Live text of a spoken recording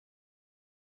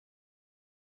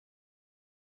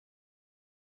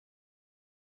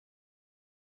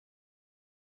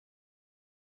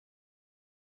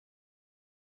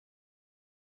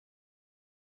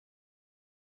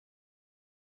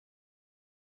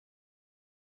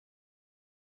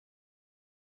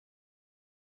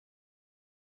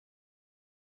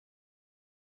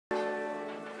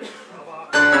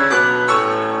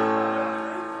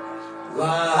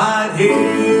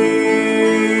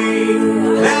Waarheen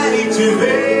leidt de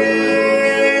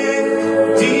weg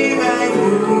die wij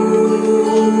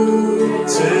moeten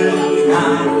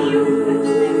gaan?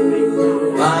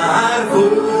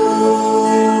 Waarvoor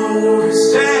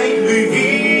zijn we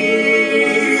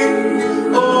hier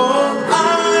op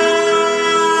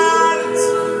aard?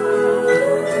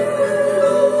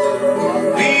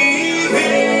 Wie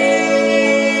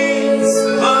weet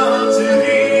wat er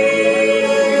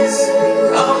is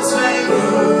als wij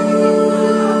moeten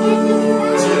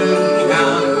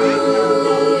gaan?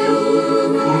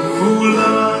 Hoe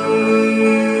lang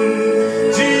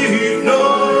duurt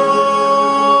nog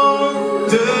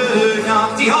de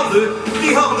nacht? Die handen in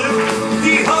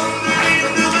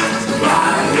de lucht.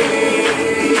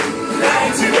 Waarheen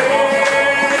leidt de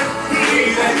weg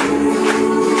die wij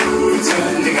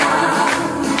moeten gaan?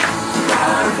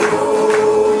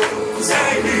 Waarvoor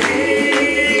zijn we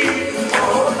hier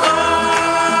op aarde?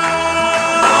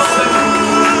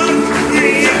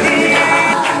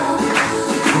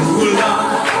 Hoe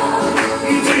lang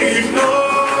duurt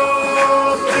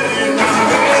nog de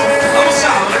nacht? Allemaal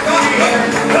samen, kom op.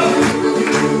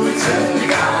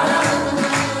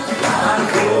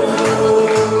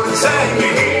 Zijn we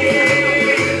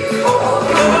hier op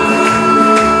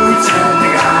moeten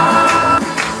gaan?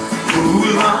 Hoe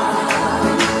lang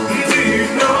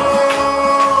duurt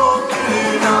nog de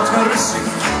nacht? Maar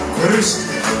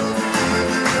rustig.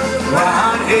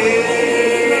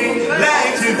 Waarheen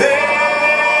leidt de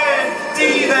weg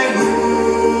die wij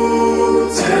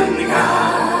moeten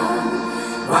gaan?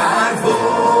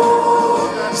 Waarvoor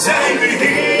zijn we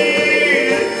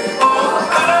hier op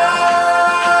aarde?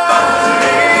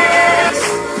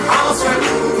 Als we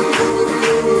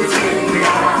moeten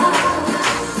gaan,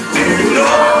 duurt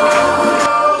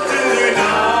nog de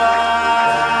nacht.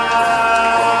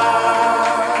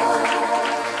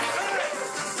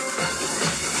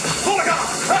 Volle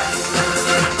gas!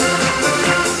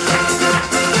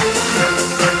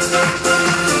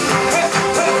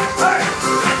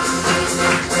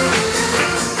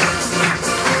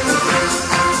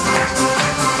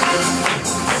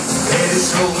 Het is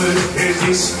zomer, het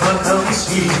is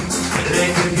vakantie.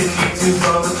 Lekker genieten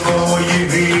van het mooie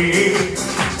weer.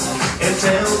 En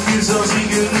telkens als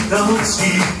ik een dans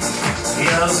zie,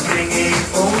 ja, dan spring ik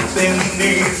op en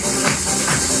neer.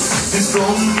 Dus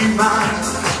kom nu maar,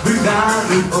 we gaan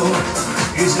ervoor.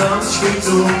 Is dat geen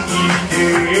dom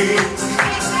idee?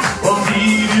 Want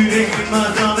iedereen,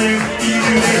 maar dan heeft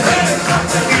iedereen.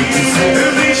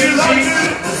 Een beetje langer.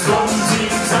 De zon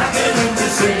zien zakken in de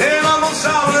zee. En allemaal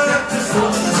samen. De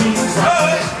zon zien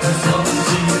zakken. De zon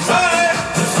zien zakken.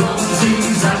 De zon zien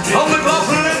zakken. Handen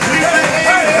klappen en vliegen.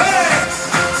 Hey, hey.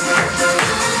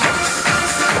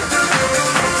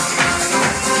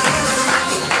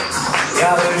 Ja,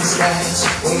 er is tijd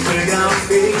om te gaan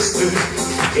feesten.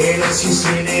 En als je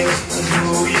zin hebt,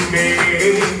 dan doe je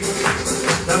mee.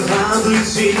 Dan gaan we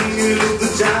zingen, op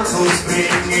de tafel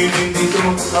springen in dit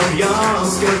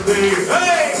ambiance café.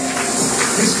 Hey!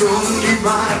 Dus kom nu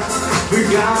maar, we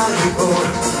gaan ervoor.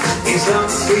 Is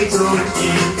dat geen dom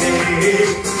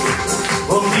idee?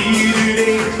 Want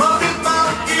iedereen, maar ditmaal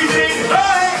iedereen,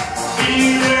 hey!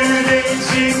 Iedereen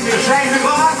zingt, we zijn er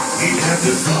klaar. Ik heb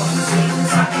de zon zien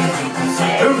zakken in de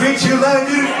zee. Een beetje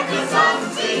luider. Ik heb de zon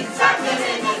zien zakken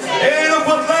in de zee. En nog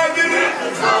wat luider. Ik heb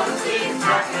de zon zien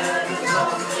zakken, de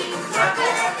zon zien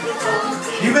zakken, de zon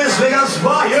zien. Die mensen gaan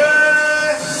zwaaien.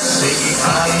 Zing ik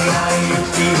ai ai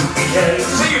joepie joepie hey.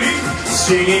 Zing jullie?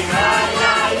 Zing ik ai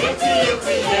ai joepie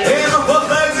joepie hey. En nog wat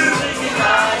luider. Zing ik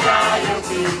ai ai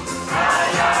joepie,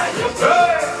 ai ai joepie,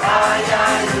 hey. Ai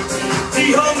ai joepie.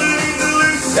 Die handen in de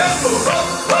lucht. Ja, hop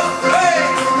hop hey,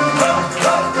 hop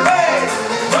hop hey,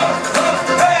 hop hop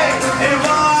hey. En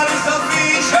waar is dat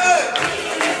feestje?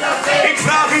 Hier is dat feestje. Ik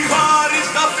vraag u, waar is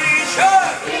dat feestje?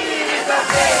 Hier is dat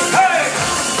feestje. Hey.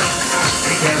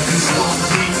 Ik heb de zon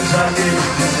zien zakken in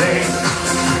de zee.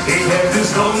 Ik heb de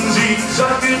zon zien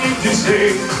zakken in de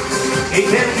zee. Ik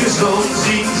heb de zon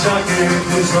zien zakken,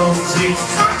 de zon zien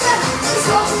zakken, de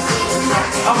zon zien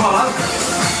zakken. Allemaal.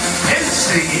 En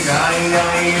zing ik ai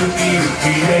ai joepie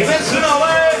joepie hey. Met z'n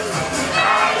allen.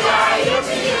 Ai ai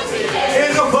joepie joepie hey.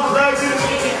 En nog wat luider.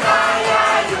 Zing ik ai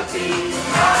ai joepie,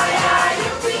 ai ai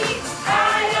joepie,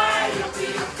 ai ai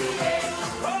joepie joepie hey.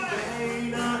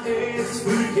 Bijna echt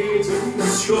vergeten hoe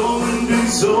schoon de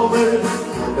zomer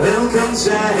wel kan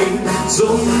zijn.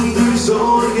 Zonder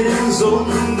zorgen en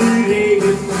zonder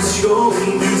regen. Schoon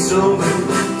de zomer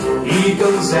hier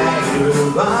kan zijn.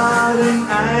 We waren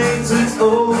uit het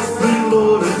oog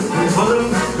verloren. Hoe warm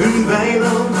een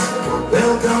weiland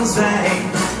wel kan zijn.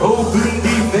 Open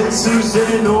die vensters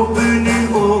en open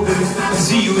uw ogen.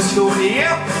 Zie hoe schoon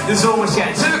de zomer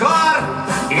schijnt. Zijn we klaar?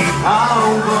 Ik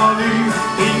hou van u,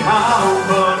 ik hou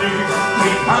van u,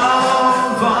 ik hou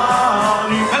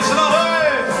van u. Mensen nog uit!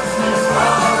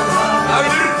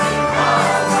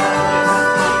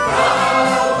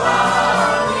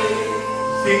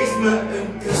 Geef me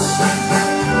een kus.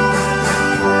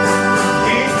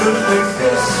 Geef me een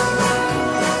kus.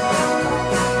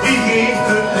 Geef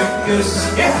me een kus.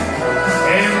 Ja!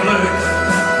 En leuk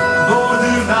voor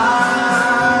de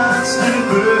laatste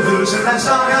beurs. En blijf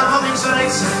staan, gaan van links naar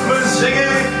rechts. We zingen.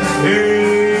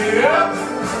 Hey up,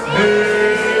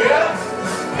 hey up,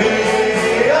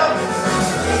 hey up.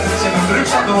 Zeg een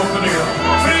rugzak open nu.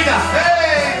 Frida,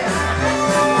 hey!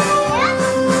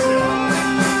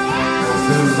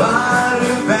 We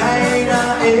waren bijna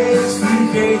eens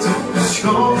vergeten,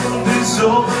 schoon de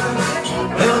zomer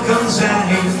wel kan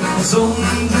zijn.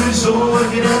 Zonder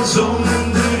zorgen en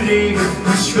zonder regen,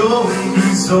 schoon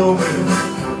de zomer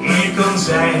hier kan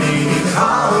zijn. Ik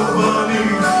hou van u,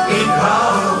 ik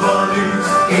hou van u,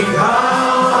 ik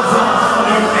hou van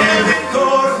u. En ik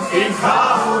hoor, ik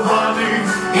hou van u,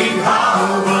 ik hou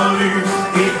van u,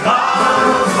 ik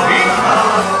hou van u, ik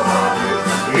hou van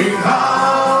u, ik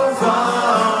hou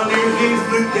van u. Geef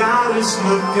elkaar eens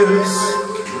een kus.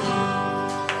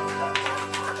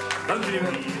 Dank jullie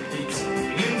wel.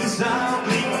 In de zaal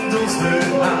klinkt ons de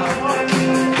naam.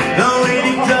 Dan weet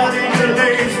ik dat ik er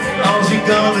leef, als ik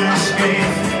dan eens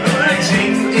geef. Ik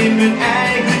zing in mijn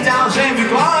eigen taal. Zijn we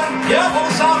klaar? Ja, kom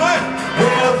samen.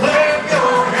 Well, clap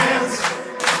your hands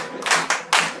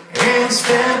and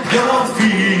stamp your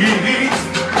feet.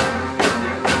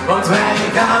 Want wij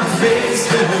gaan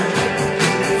feesten,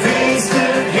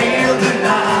 feesten heel de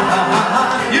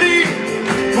nacht. Jullie?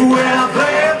 Well,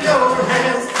 clap your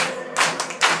hands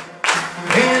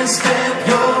and stamp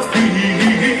your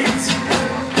feet.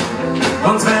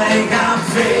 Want wij gaan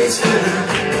feesten,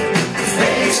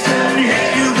 feesten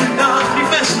heel de nacht. Die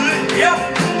vesten, ja,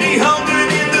 die handen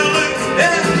in de lucht.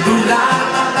 En oeh la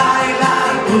la la la,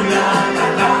 oeh la la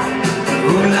la,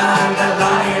 oeh la la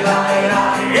la la la.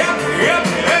 Yep, yep,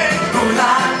 hey. Oeh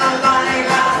la la la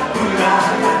la, oeh la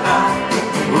la la,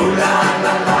 oeh la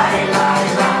la la la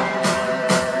la.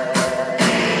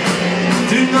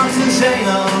 De nachten zijn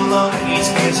al lang iets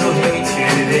meer zo heet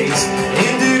geweest.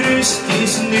 En de rust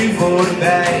is nu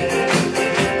voorbij.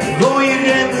 Gooi je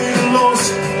remmen los,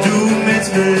 doe met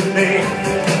me mee.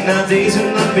 Na deze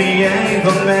nacht ben jij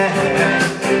van mij.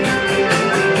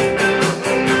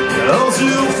 Als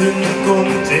de ochtend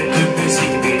komt en de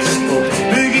muziek weer stopt,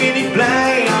 begin ik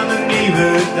blij aan een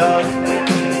nieuwe dag.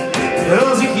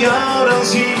 Als ik jou dan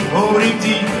zie, hoor ik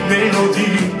die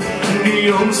melodie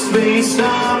die ons twee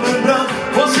samenbracht.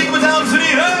 Wat zingen we, dames en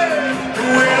heren?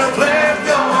 Well, clap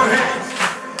your hands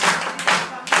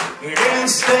and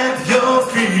stamp your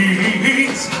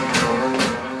feet.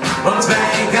 Want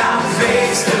wij gaan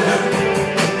feesten,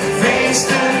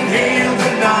 feesten heel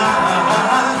de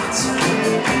nacht.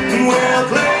 Well,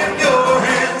 clap your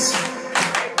hands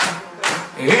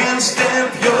and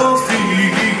stamp your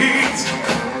feet.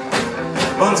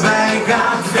 Want wij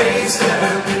gaan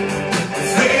feesten,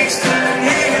 feesten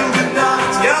heel de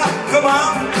nacht. Ja, kom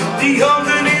aan, die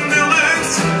handen in de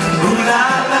lucht. Oeh la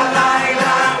la la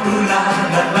la, oeh la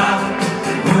la la,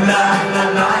 oeh la la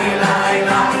la la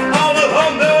la. Alle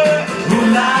handen. Oeh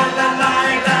la la la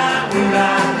la, oeh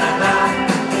la la la,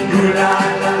 oeh la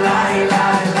la la la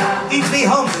la. Die twee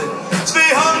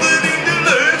handen in de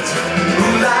lucht.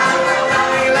 Oeh la la la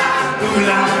la, oeh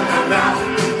la la la,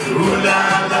 oeh la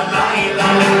la la la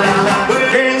la.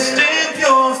 And stamp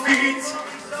your feet.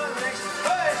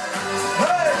 Hey,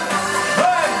 hey,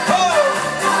 hey, ho.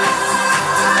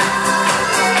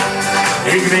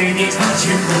 Ik weet niet wat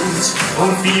je moet,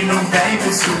 of hier nog bij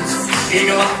me zoet. Ik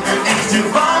lach me echt te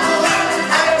wandelen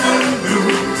uit mijn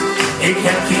broek. Ik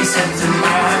heb geen cent te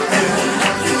maken,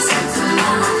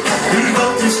 er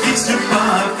valt dus niets te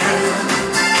pakken.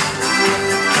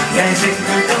 Jij zegt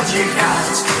me dat je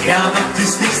gaat, ja dat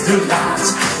is niks te laat.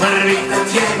 Maar weet dat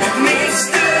jij met niks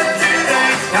te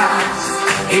terecht gaat.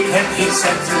 Ik heb geen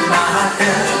cent te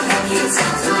maken,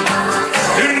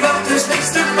 er valt dus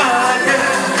niks te pakken.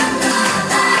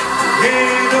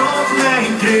 En op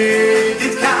mijn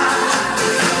creditkaart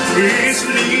is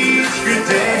niet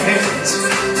gedekt.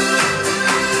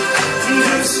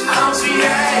 Dus als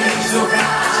jij zo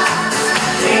gaat,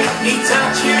 denk niet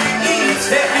dat je iets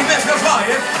hebt. Ik best gaan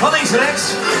zwaaien, van links rechts.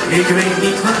 Ik weet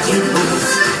niet wat je voelt,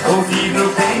 of hier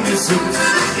nog bij me zoekt.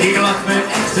 Ik lach me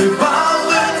echt te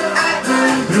ballen uit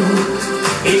mijn broek.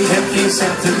 Ik heb geen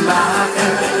cent te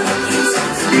maken,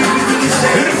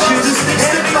 er valt dus niks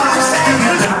te pakken.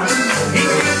 Ik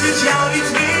wil het jou niet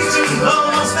weten,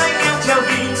 als mijn geld jou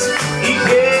biedt. Ik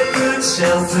heb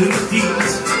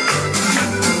niet.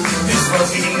 Dus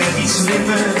was ik net iets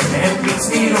slimmer, heb niets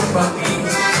meer op papier.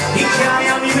 Ik ga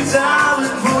jou niet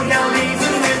betalen voor jouw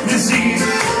leven met plezier.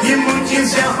 Je moet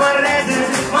jezelf maar redden,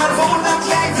 maar voordat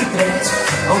jij vertrekt,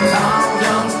 onthoud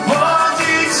dan wat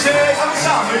ik zeg. Gaan we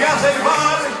samen, ja zeg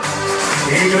maar.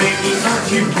 Ik weet niet wat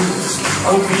je moet,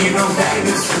 of hier nog bij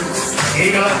de stoet.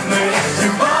 Ik laat me echt te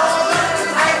vallen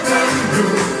uit mijn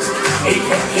bloed. Ik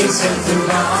heb geen cent te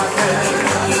maken,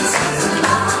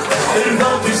 er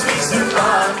valt dus niets te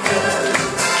pakken.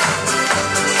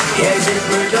 Jij zegt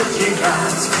me dat je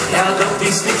gaat, ja dat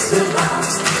is niks te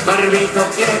laat. Maar weet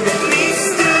dat jij met niets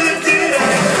te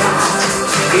gaat.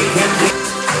 Ik heb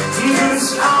dus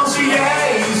als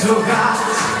jij zo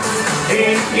gaat,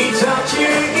 denk niet dat je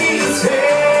iets hebt.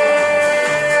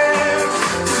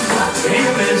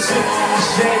 En mensen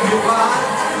zeggen waar,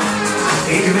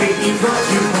 ik weet niet wat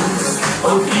je moet,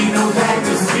 of je nog bij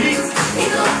me vliegt.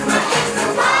 Ik laat me echt te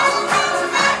vallen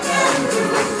uit mijn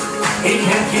bloed. Ik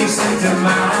heb geen cent te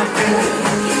maken,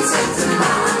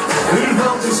 er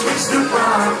valt dus niks te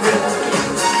pakken.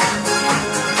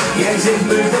 Jij zegt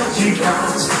me dat je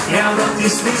gaat, ja dat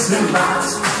is niks te laat.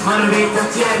 Maar weet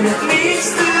dat jij met niets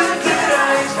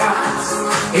eruit gaat.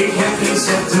 Ik heb geen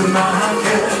cent te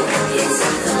maken,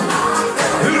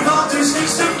 er valt dus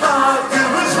niks te pakken.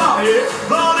 We zwaaien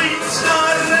van links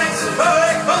naar rechts,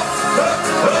 hey, hop, hop,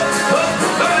 hop,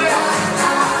 hop, hey.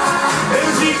 En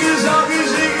zingen, zakken,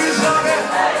 zingen, zakken.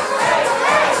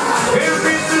 En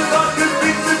pitten pakken,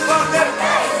 pitten pakken.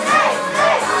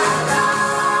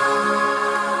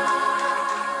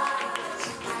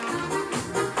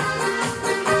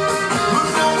 We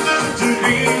vonden de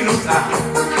wereld aan.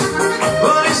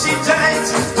 Wat is die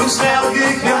tijd toch snel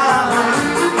gegaan?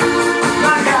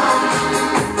 Maar ja,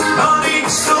 had ik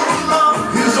zo lang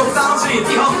gezocht aan zit.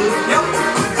 Die handen, ja,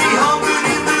 die handen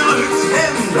in de lucht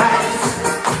en blijf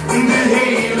de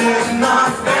hele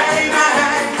nacht bij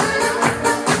mij.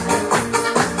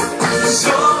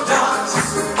 Zodat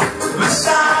we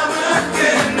samen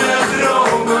kunnen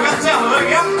dromen. Gaan tellen,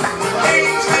 ja.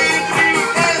 1, 2, 3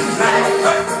 en 5.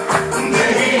 De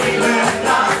hele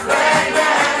nacht bij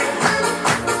mij.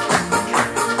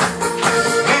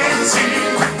 En zie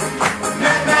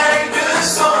met mij de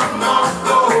zon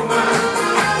opkomen.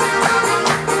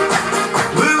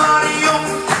 We waren jong,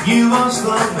 je was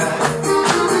van mij.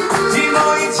 Die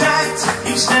mooie tijd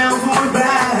ging snel voorbij.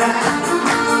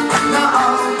 Na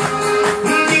al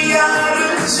die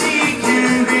jaren zie ik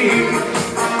je weer.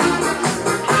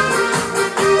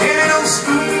 En als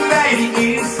toen bij die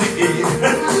eerste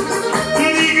keer.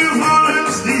 Die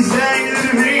gevoelens die zijn er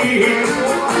weer.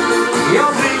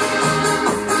 Jouw blik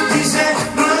die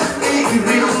zegt me ik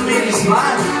wil weer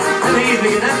zwaar. En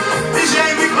even hè, dus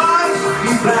jij bent klaar,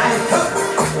 ik blijf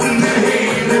de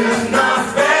hele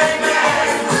nacht bij mij.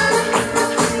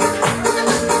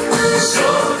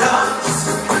 Zodat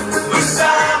we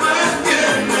samen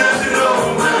kunnen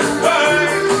dromen.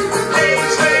 1,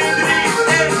 2, 3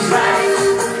 en 5.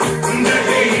 De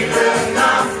hele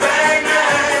nacht bij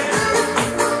mij.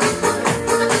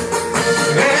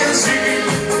 En zie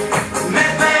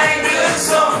met mij de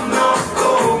zon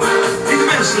opkomen. Die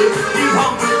mensen, die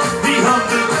handen, die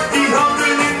handen, die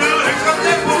handen in de lucht. Gaan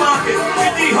tempo maken,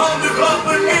 met die handen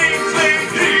klappen. 1, 2,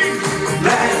 3.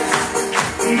 Blijf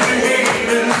de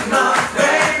hele nacht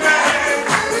bij mij.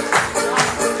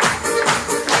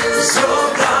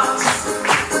 Zodat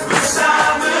we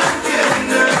samen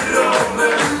kunnen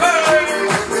dromen.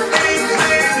 1,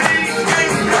 2, 3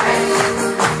 en blijf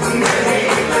de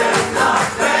hele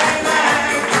nacht bij mij.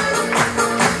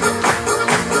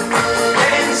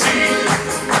 En zie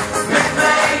met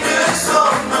mij de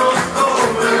zon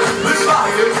opkomen. We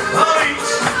zwaaien van links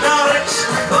naar rechts,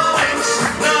 van links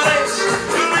naar rechts.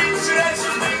 Links, rechts,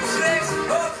 links, rechts.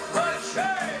 Hop, hop,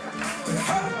 hey.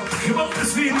 Gewoon de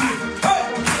sfeer hier. Hey.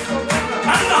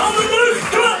 En de handen terug,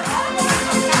 kom op.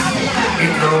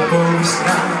 Ik loop over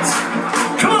straat,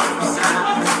 kom op.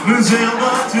 Mezelf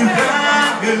laten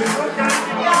vragen.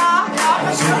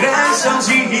 Onze reis zal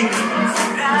zien.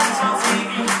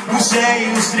 Hoe zij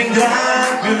een string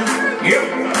dragen.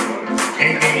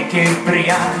 En 1 keer per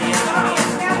jaar.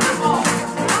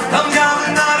 Dan gaan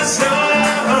we naar het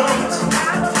strand.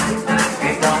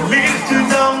 En dan ligt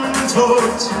het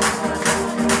antwoord.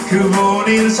 Gewoon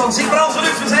in het zand. Zing maar als we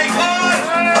lucht, we zijn klaar.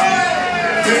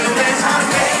 Wil met haar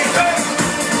mee.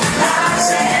 Naar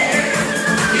zee.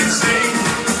 In zee.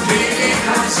 Wil ik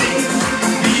haar zien.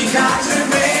 Wie gaat er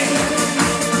mee?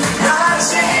 Naar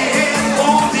zee.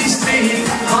 Om die string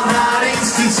van haar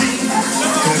eens te zien.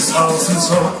 Dus als het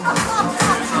zon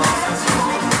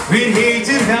weer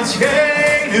heter gaat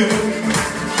schijnen,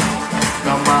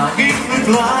 dan maak ik me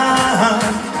klaar.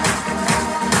 haar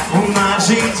om naar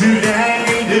zee te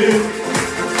rijden.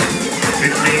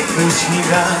 Het ligt misschien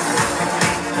raar,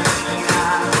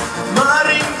 maar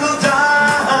enkel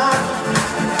daar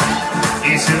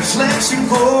is er slechts een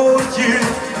koordje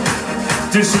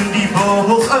tussen die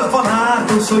vogels van haar.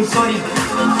 Oh, sorry.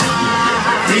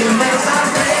 In met haar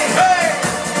mee, hey,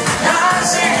 naar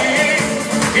zee,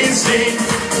 in zee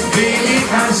wil ik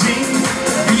haar zien.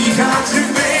 Wie gaat er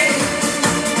mee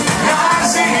naar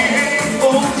zee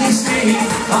om die steen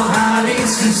van haar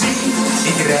eens te zien?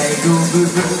 Ik rijd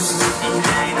onbewust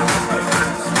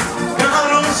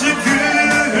naar onze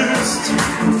kust,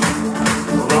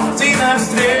 want in haar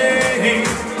streek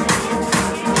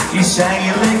is zij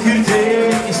een lekker deel.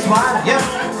 Is het waar? Ja.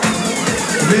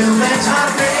 Wil met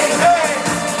haar mee, hey,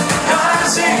 naar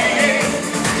zee,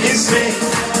 in zee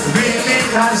wil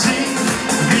ik haar zien.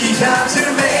 Wie gaat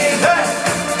er mee, hey,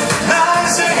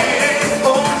 naar zee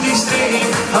om die steen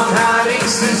van haar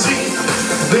eens te zien?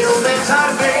 Wil met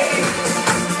haar mee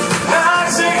naar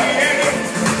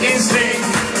zee, in zee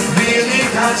wil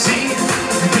ik haar zien.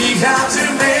 Wie gaat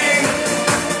er mee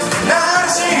naar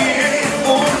zee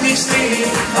om die steen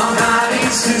van haar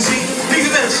eens te zien? Lieve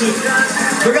mensen,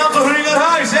 we gaan toch nu naar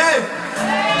huis, hè?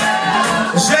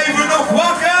 Zijn we nog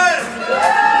wakker?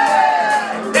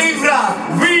 Eén vraag,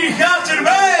 wie gaat er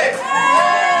mee?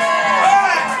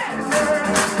 Hey!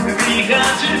 Wie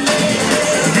gaat er mee?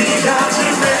 Wie gaat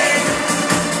er mee?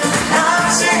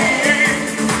 Naar zee,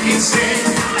 in zee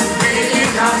wil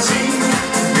ik haar zien.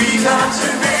 Wie gaat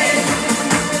er mee?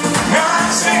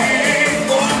 Naar zee,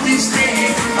 om die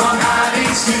steen van haar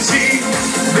eens te zien.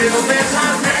 Wil met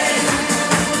haar mee?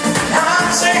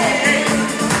 Naar zee,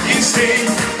 in zee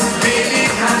wil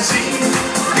ik haar zien.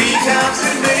 Wie gaat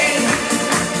er mee?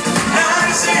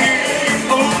 Naar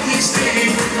zee, om die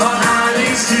steen van haar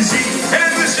eens te zien.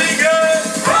 En we zingen.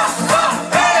 Hop, hop,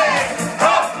 hey!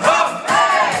 Hop, hop,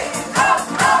 hey! Hop,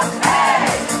 hop, hey!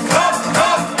 Hop,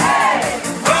 hop, hey!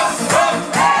 Hop, hop,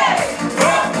 hey!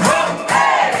 Hop, hop,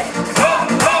 hey! Hop,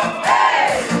 hop, hey!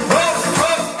 Hop,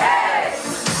 hop, hey!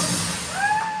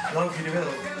 Dank jullie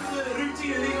wel. Ruud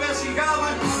hier en ik Wesley gaan we.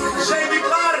 Zijn we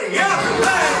klaar? Ja!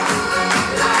 Hey!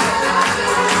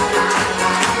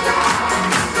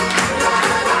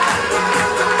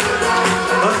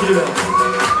 Dank jullie wel.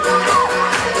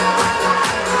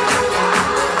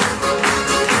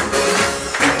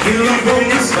 Jullie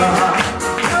wonen is waar.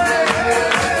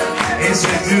 En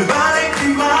zeg de waarheid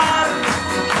nu maar.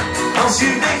 Als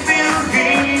je weg wil,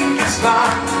 geen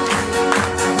bezwaar.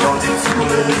 Want ik voel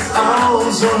het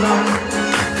al zo lang.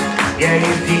 Jij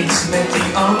hebt iets met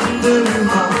die andere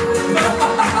man.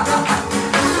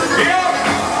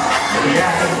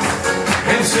 Jij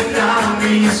hebt zijn naam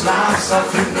in je slaapstad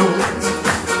genoemd.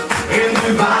 En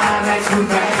de waarheid voor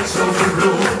mij zo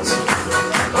verbloed.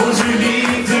 Onze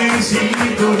liefde is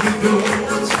hier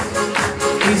doorgedood.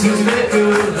 Is het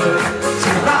werkelijk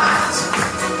te laat?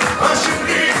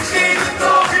 Alsjeblieft, geef het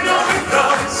nog een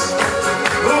kans.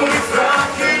 Kom, ik vraag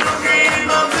je nog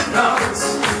eenmaal de nacht.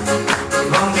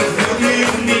 Want ik wil je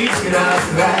niet graag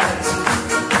kwijt.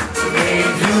 Nee,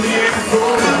 ik wil je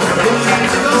voor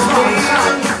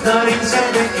daarin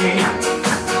zijn we één.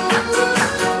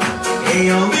 En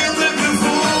jouw wilde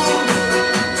gevoel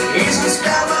is een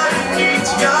spel waar ik niet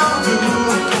jou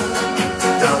doe.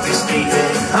 Dat is niet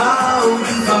het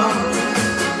houden van.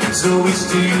 Zoiets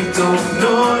duurt toch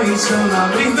nooit zo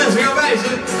lang. Lieve mensen, gaan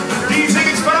wijzen. Die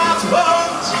zingen het paraat,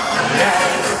 want jij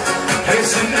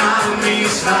heeft zijn naam in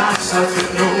je slaapstad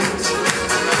genoemd.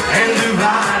 En de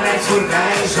waarheid voor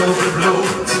mij zo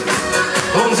verbloed.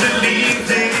 Onze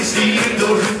liefde is hier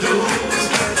doorgedood.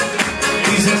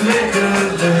 Is het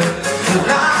werkelijk te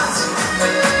laat?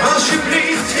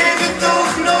 Alsjeblieft, geef het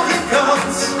toch nog een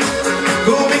kans.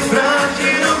 Kom, ik vraag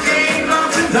je nog eenmaal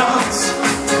te dans.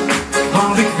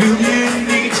 Want ik wil je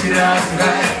niet graag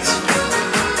kwijt.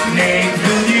 Nee, ik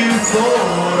wil je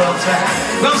voor altijd.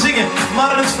 We gaan zingen,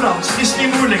 maar in het Frans. Het is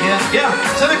niet moeilijk, hè? Ja,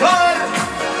 zijn we klaar?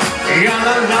 Ja,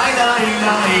 la la la la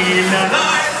la la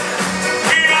la.